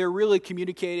religious, they're really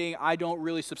communicating, I don't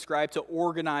really subscribe to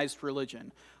organized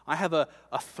religion. I have a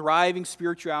thriving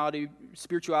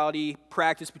spirituality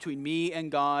practice between me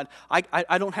and God.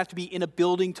 I don't have to be in a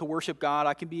building to worship God.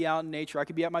 I can be out in nature. I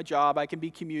can be at my job. I can be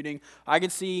commuting. I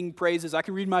can sing praises. I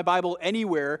can read my Bible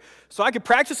anywhere. So I can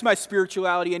practice my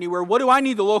spirituality anywhere. What do I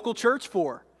need the local church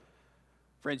for?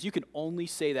 Friends, you can only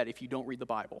say that if you don't read the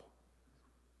Bible.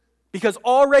 Because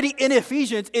already in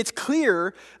Ephesians, it's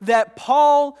clear that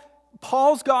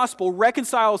Paul's gospel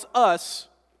reconciles us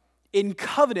in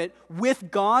covenant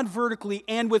with God vertically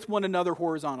and with one another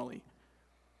horizontally.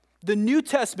 The New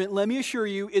Testament, let me assure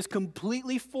you, is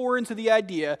completely foreign to the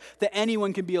idea that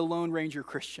anyone can be a Lone Ranger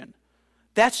Christian.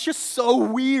 That's just so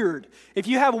weird. If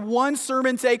you have one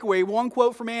sermon takeaway, one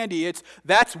quote from Andy,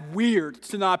 that's weird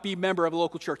to not be a member of a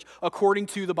local church, according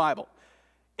to the Bible.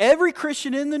 Every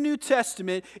Christian in the New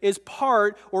Testament is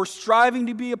part or striving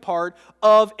to be a part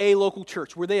of a local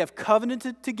church where they have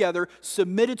covenanted together,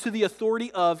 submitted to the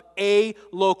authority of a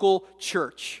local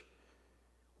church.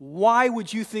 Why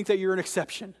would you think that you're an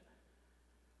exception?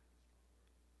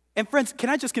 And friends, can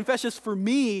I just confess this? For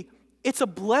me, it's a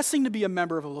blessing to be a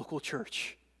member of a local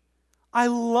church. I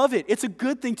love it. It's a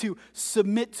good thing to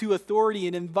submit to authority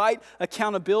and invite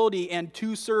accountability and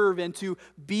to serve and to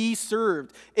be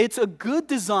served. It's a good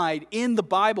design in the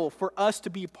Bible for us to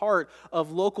be part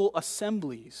of local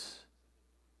assemblies.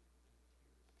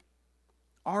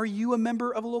 Are you a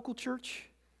member of a local church?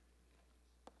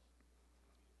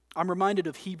 I'm reminded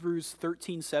of Hebrews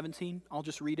 13:17. I'll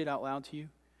just read it out loud to you.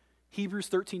 Hebrews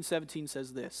 13:17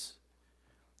 says this: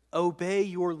 "Obey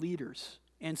your leaders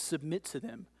and submit to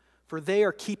them, for they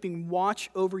are keeping watch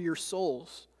over your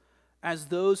souls as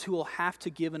those who will have to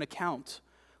give an account.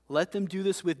 Let them do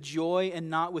this with joy and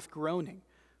not with groaning,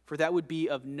 for that would be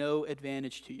of no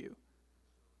advantage to you."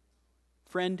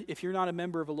 Friend, if you're not a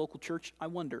member of a local church, I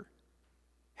wonder,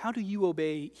 how do you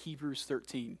obey Hebrews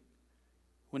 13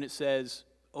 when it says,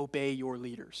 obey your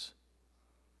leaders?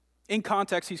 In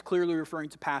context, he's clearly referring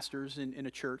to pastors in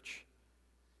a church.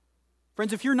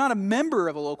 Friends, if you're not a member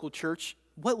of a local church,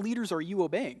 what leaders are you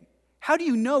obeying? How do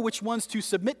you know which ones to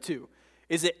submit to?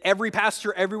 Is it every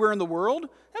pastor everywhere in the world?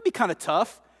 That'd be kind of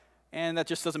tough, and that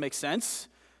just doesn't make sense,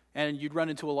 and you'd run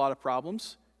into a lot of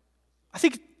problems. I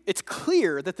think it's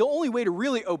clear that the only way to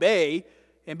really obey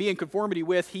and be in conformity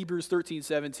with Hebrews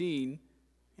 13:17,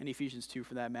 and Ephesians 2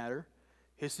 for that matter,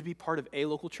 is to be part of a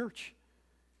local church.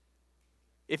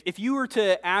 If you were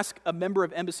to ask a member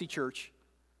of Embassy Church,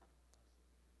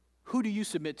 who do you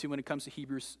submit to when it comes to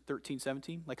Hebrews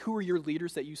 13:17? Like, who are your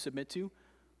leaders that you submit to?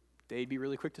 They'd be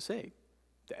really quick to say,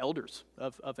 the elders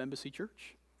of Embassy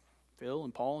Church. Phil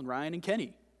and Paul and Ryan and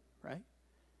Kenny, right?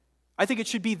 I think it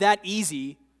should be that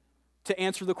easy to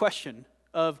answer the question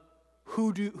of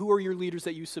who are your leaders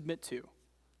that you submit to?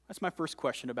 That's my first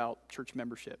question about church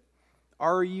membership.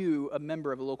 Are you a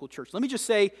member of a local church? Let me just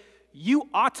say, you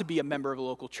ought to be a member of a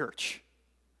local church.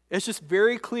 It's just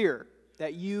very clear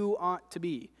that you ought to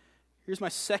be. Here's my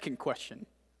second question.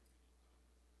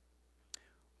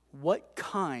 What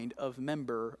kind of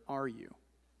member are you?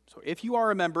 So if you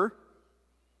are a member,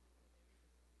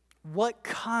 what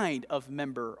kind of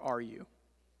member are you?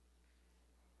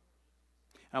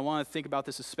 And I want to think about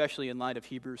this especially in light of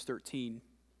Hebrews 13.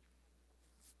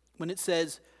 When it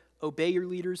says, obey your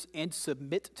leaders and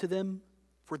submit to them,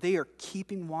 for they are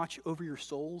keeping watch over your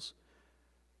souls.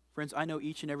 Friends, I know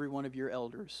each and every one of your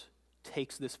elders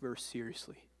takes this verse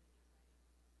seriously,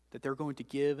 that they're going to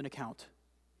give an account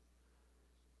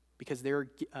because they're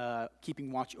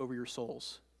keeping watch over your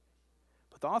souls.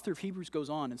 But the author of Hebrews goes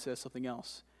on and says something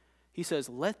else. He says,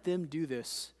 let them do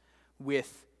this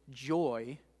with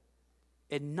joy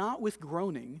and not with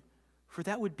groaning, for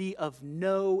that would be of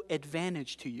no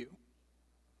advantage to you.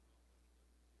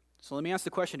 So let me ask the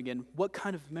question again. What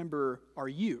kind of member are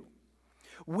you?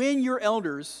 When your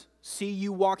elders see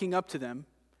you walking up to them,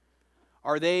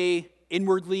 are they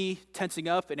inwardly tensing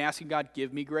up and asking God,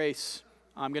 give me grace,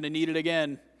 I'm going to need it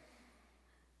again?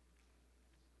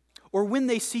 Or when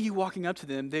they see you walking up to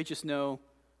them, they just know,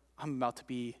 I'm about to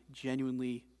be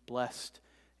genuinely blessed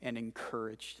and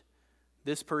encouraged.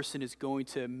 this person is going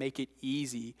to make it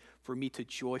easy for me to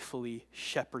joyfully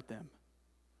shepherd them.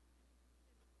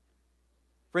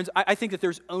 Friends, I think that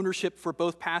there's ownership for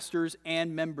both pastors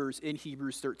and members in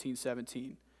Hebrews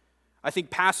 13:17. I think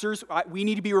pastors, we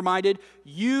need to be reminded,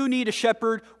 you need a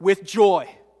shepherd with joy.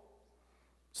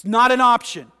 It's not an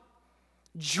option.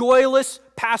 Joyless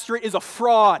pastorate is a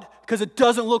fraud because it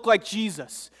doesn't look like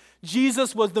Jesus.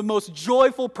 Jesus was the most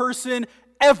joyful person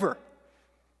ever.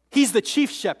 He's the chief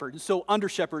shepherd, and so under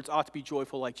shepherds ought to be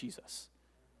joyful like Jesus.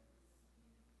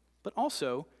 But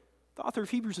also, the author of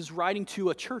Hebrews is writing to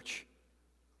a church.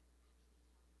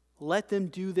 Let them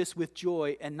do this with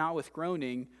joy and not with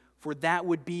groaning, for that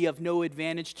would be of no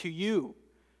advantage to you.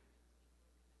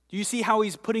 Do you see how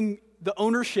he's putting the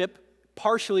ownership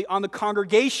partially on the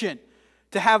congregation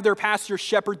to have their pastor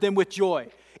shepherd them with joy?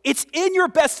 It's in your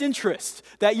best interest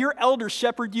that your elders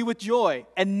shepherd you with joy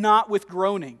and not with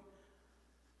groaning.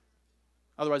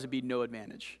 Otherwise, it'd be no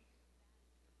advantage.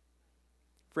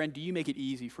 Friend, do you make it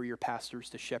easy for your pastors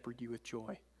to shepherd you with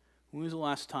joy? When was the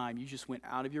last time you just went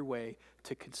out of your way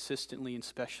to consistently and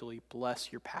specially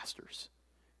bless your pastors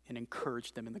and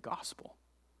encourage them in the gospel?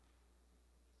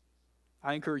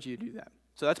 I encourage you to do that.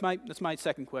 So that's my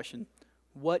second question.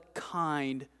 What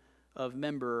kind of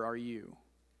member are you?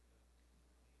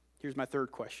 Here's my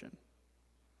third question.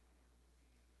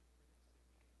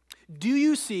 Do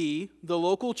you see the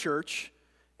local church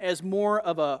as more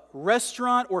of a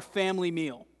restaurant or family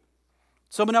meal?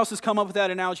 Someone else has come up with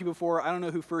that analogy before. I don't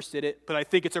know who first did it, but I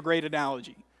think it's a great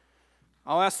analogy.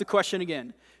 I'll ask the question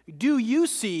again. Do you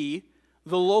see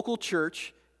the local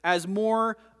church as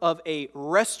more of a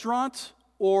restaurant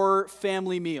or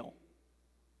family meal?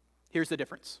 Here's the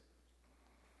difference.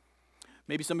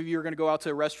 Maybe some of you are going to go out to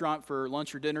a restaurant for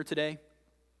lunch or dinner today.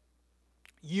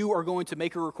 You are going to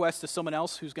make a request to someone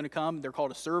else who's going to come. They're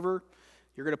called a server.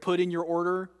 You're going to put in your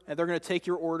order, and they're going to take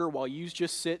your order while you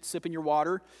just sit sipping your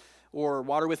water, or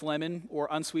water with lemon, or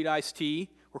unsweet iced tea,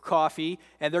 or coffee,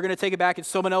 and they're going to take it back, and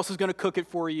someone else is going to cook it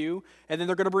for you, and then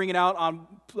they're going to bring it out on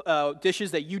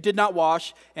dishes that you did not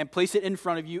wash and place it in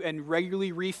front of you and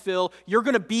regularly refill. You're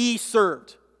going to be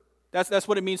served. That's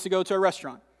what it means to go to a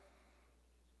restaurant.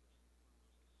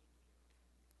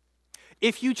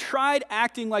 If you tried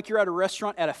acting like you're at a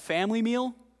restaurant at a family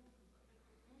meal,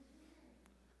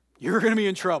 you're going to be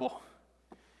in trouble.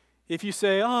 If you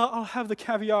say, I'll have the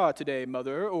caviar today,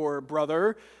 mother or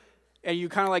brother, and you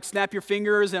kind of like snap your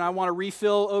fingers and I want a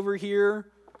refill over here,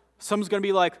 someone's going to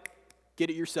be like,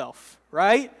 get it yourself,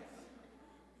 right?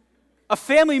 A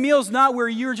family meal is not where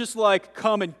you're just like,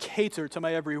 come and cater to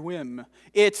my every whim.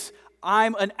 It's,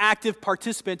 I'm an active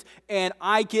participant and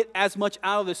I get as much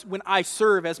out of this when I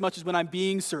serve as much as when I'm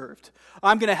being served.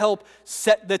 I'm going to help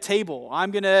set the table.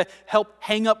 I'm going to help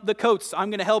hang up the coats. I'm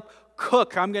going to help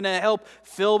cook. I'm going to help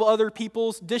fill other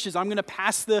people's dishes. I'm going to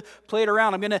pass the plate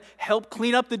around. I'm going to help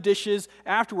clean up the dishes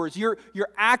afterwards. You're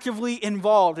actively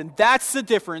involved, and that's the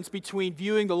difference between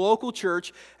viewing the local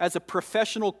church as a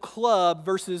professional club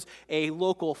versus a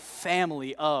local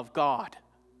family of God.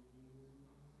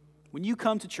 When you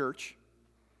come to church,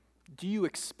 do you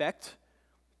expect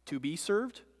to be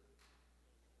served,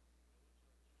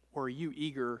 or are you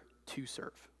eager to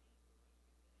serve?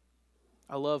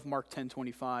 I love Mark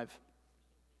 10:25.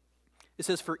 It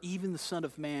says, "For even the Son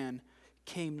of Man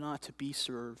came not to be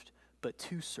served, but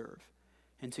to serve,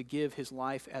 and to give his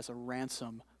life as a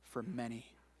ransom for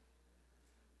many."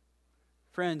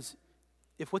 Friends,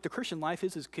 if what the Christian life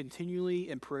is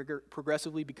continually and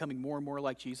progressively becoming more and more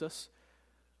like Jesus,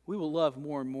 we will love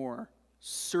more and more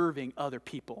serving other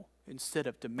people instead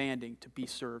of demanding to be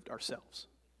served ourselves.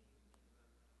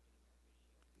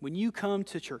 When you come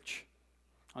to church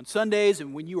on Sundays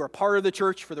and when you are part of the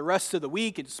church for the rest of the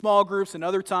week in small groups and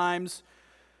other times,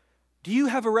 do you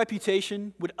have a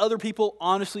reputation? Would other people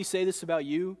honestly say this about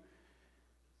you?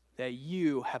 That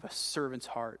you have a servant's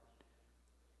heart.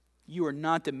 You are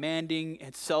not demanding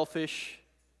and selfish,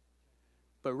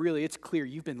 but really it's clear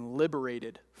you've been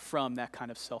liberated from that kind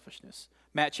of selfishness.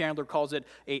 Matt Chandler calls it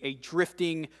a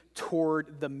drifting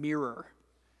toward the mirror.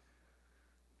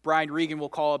 Brian Regan will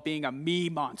call it being a me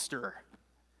monster.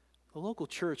 The local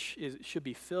church should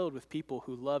be filled with people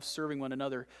who love serving one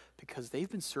another because they've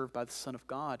been served by the Son of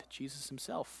God, Jesus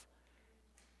himself.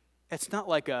 It's not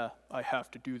like I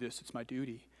have to do this, it's my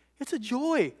duty. It's a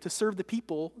joy to serve the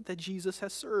people that Jesus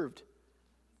has served.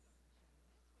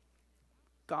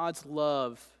 God's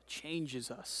love changes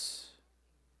us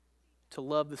to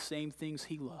love the same things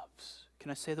he loves.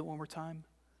 Can I say that one more time?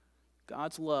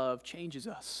 God's love changes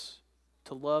us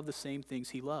to love the same things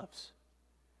he loves.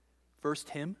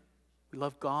 First, him. We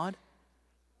love God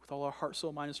with all our heart,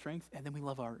 soul, mind, and strength, and then we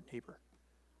love our neighbor.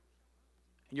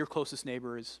 And your closest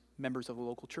neighbor is members of the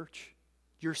local church.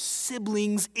 Your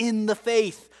siblings in the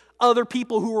faith, other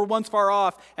people who were once far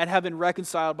off and have been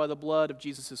reconciled by the blood of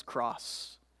Jesus'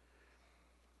 cross.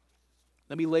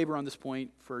 Let me labor on this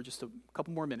point for just a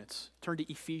couple more minutes. Turn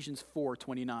to Ephesians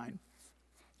 4:29.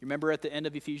 You remember at the end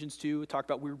of Ephesians 2, it talked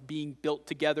about we're being built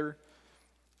together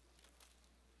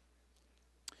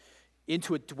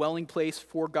into a dwelling place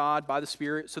for God by the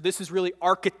Spirit. So this is really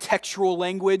architectural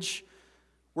language.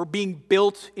 We're being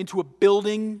built into a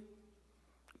building.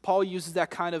 Paul uses that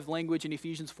kind of language in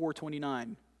Ephesians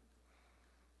 4:29.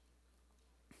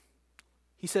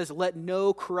 He says, "Let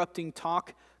no corrupting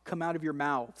talk come out of your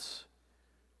mouths,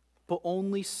 but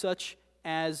only such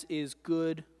as is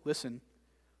good," listen,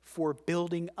 "for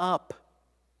building up."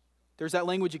 There's that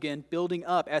language again, building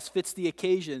up, as fits the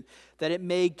occasion, that it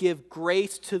may give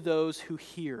grace to those who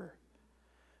hear.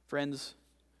 Friends,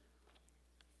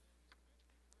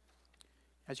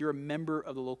 as you're a member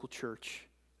of the local church,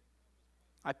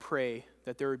 I pray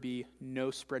that there would be no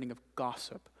spreading of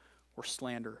gossip or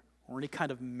slander or any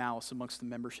kind of malice amongst the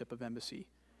membership of Embassy.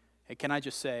 And can I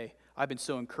just say, I've been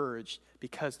so encouraged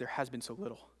because there has been so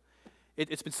little.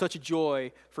 It's been such a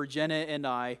joy for Jenna and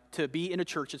I to be in a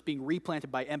church that's being replanted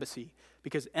by Embassy,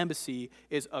 because Embassy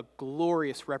is a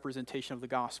glorious representation of the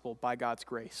gospel by God's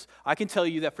grace. I can tell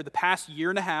you that for the past year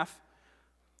and a half,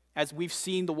 as we've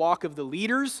seen the walk of the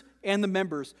leaders and the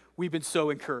members, we've been so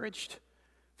encouraged.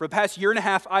 For the past year and a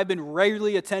half, I've been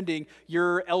regularly attending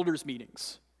your elders'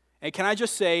 meetings. And can I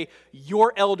just say,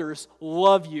 your elders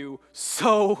love you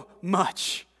so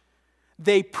much.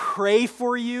 They pray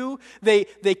for you. They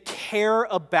care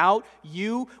about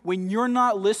you. When you're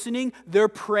not listening, they're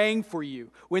praying for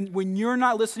you. When you're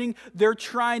not listening, they're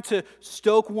trying to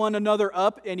stoke one another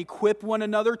up and equip one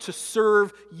another to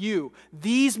serve you.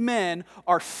 These men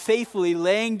are faithfully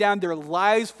laying down their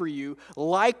lives for you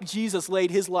like Jesus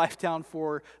laid his life down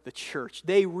for the church.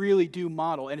 They really do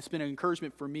model, and it's been an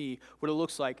encouragement for me, what it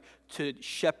looks like to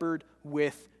shepherd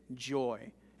with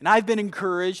joy. And I've been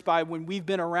encouraged by when we've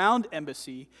been around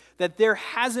Embassy that there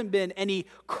hasn't been any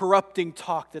corrupting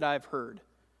talk that I've heard.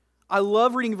 I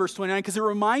love reading verse 29 because it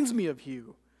reminds me of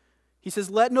you. He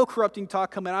says, "Let no corrupting talk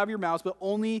come out of your mouths, but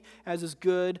only as is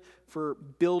good for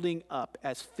building up,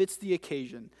 as fits the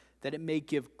occasion, that it may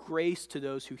give grace to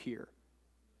those who hear."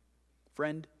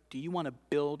 Friend, do you want to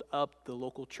build up the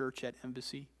local church at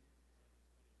Embassy?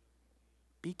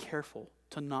 Be careful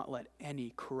to not let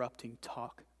any corrupting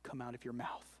talk come out of your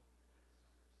mouth.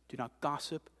 Do not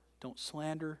gossip. Don't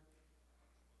slander.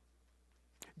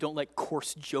 Don't let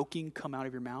coarse joking come out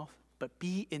of your mouth, but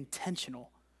be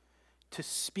intentional to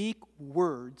speak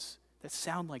words that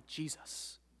sound like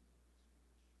Jesus.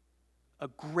 A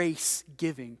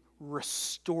grace-giving,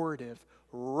 restorative,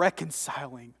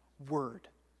 reconciling word.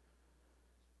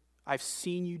 I've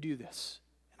seen you do this,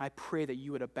 and I pray that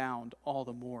you would abound all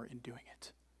the more in doing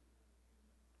it.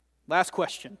 Last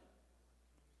question.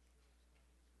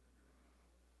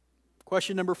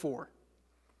 Question number 4.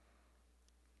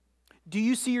 Do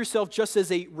you see yourself just as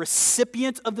a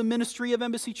recipient of the ministry of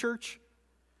Embassy Church,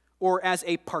 or as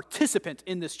a participant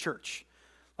in this church?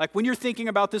 Like when you're thinking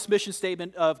about this mission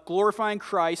statement of glorifying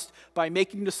Christ by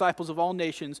making disciples of all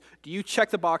nations, do you check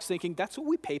the box thinking, that's what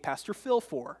we pay Pastor Phil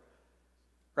for?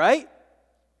 Right?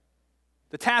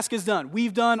 The task is done.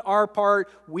 We've done our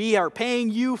part. We are paying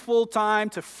you full time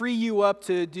to free you up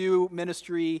to do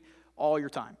ministry all your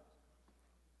time.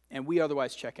 And we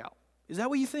otherwise check out. Is that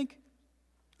what you think?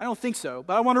 I don't think so.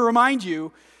 But I want to remind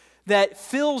you that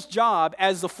Phil's job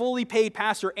as the fully paid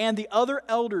pastor and the other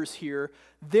elders here,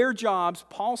 their jobs,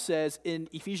 Paul says in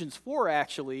Ephesians 4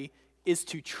 actually, is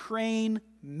to train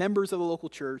members of the local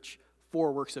church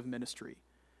for works of ministry.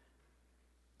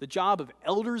 The job of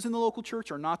elders in the local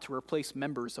church are not to replace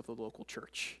members of the local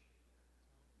church.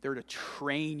 They're to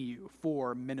train you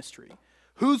for ministry.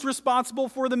 Who's responsible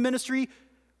for the ministry?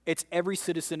 It's every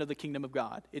citizen of the kingdom of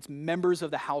God. It's members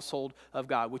of the household of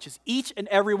God, which is each and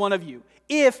every one of you.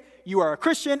 If you are a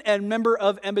Christian and member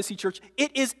of Embassy Church,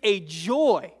 it is a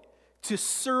joy to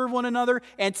serve one another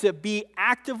and to be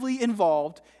actively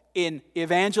involved in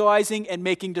evangelizing and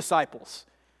making disciples.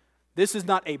 This is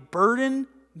not a burden.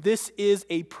 This is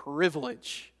a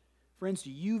privilege. Friends, do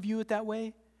you view it that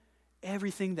way?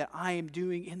 Everything that I am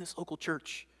doing in this local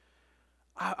church,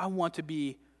 I want to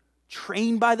be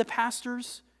trained by the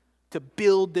pastors to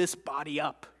build this body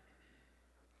up.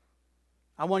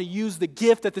 I want to use the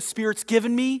gift that the Spirit's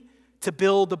given me to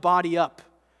build the body up.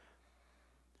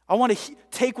 I want to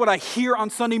take what I hear on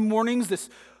Sunday mornings, this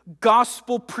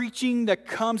gospel preaching that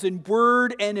comes in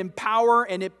word and in power,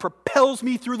 and it propels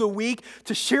me through the week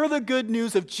to share the good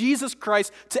news of Jesus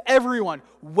Christ to everyone,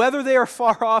 whether they are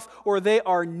far off or they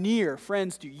are near.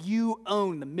 Friends, do you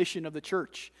own the mission of the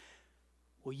church?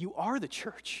 Well, you are the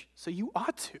church, so you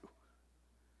ought to.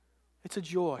 It's a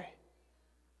joy.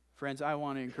 Friends, I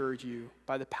want to encourage you,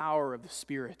 by the power of the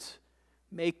Spirit,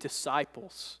 make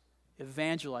disciples,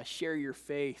 evangelize, share your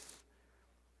faith.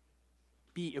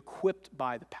 Be equipped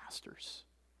by the pastors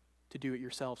to do it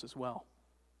yourselves as well.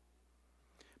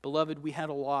 Beloved, we had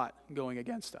a lot going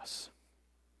against us.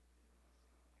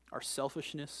 Our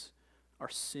selfishness, our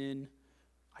sin,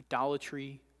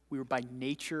 idolatry. We were by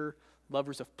nature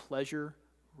lovers of pleasure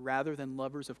rather than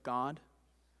lovers of God.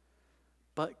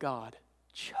 But God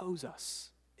chose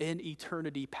us in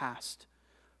eternity past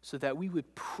so that we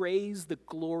would praise the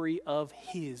glory of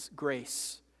His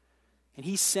grace. And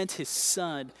He sent His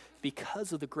Son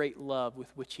because of the great love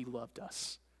with which He loved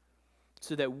us,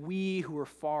 so that we who are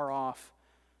far off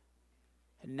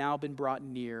and now been brought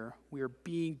near, we are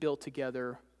being built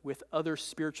together with other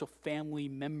spiritual family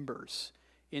members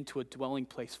into a dwelling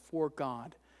place for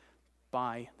God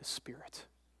by the Spirit.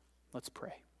 Let's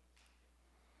pray.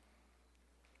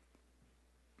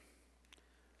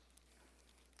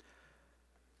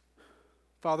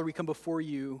 Father, we come before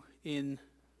you in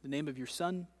the name of your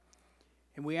Son,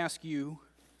 and we ask you,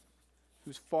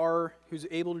 who's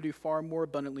able to do far more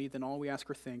abundantly than all we ask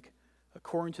or think,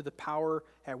 according to the power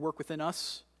at work within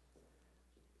us.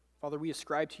 Father, we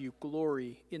ascribe to you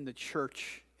glory in the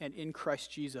church and in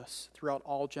Christ Jesus throughout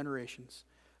all generations,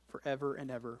 forever and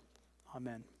ever.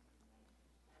 Amen.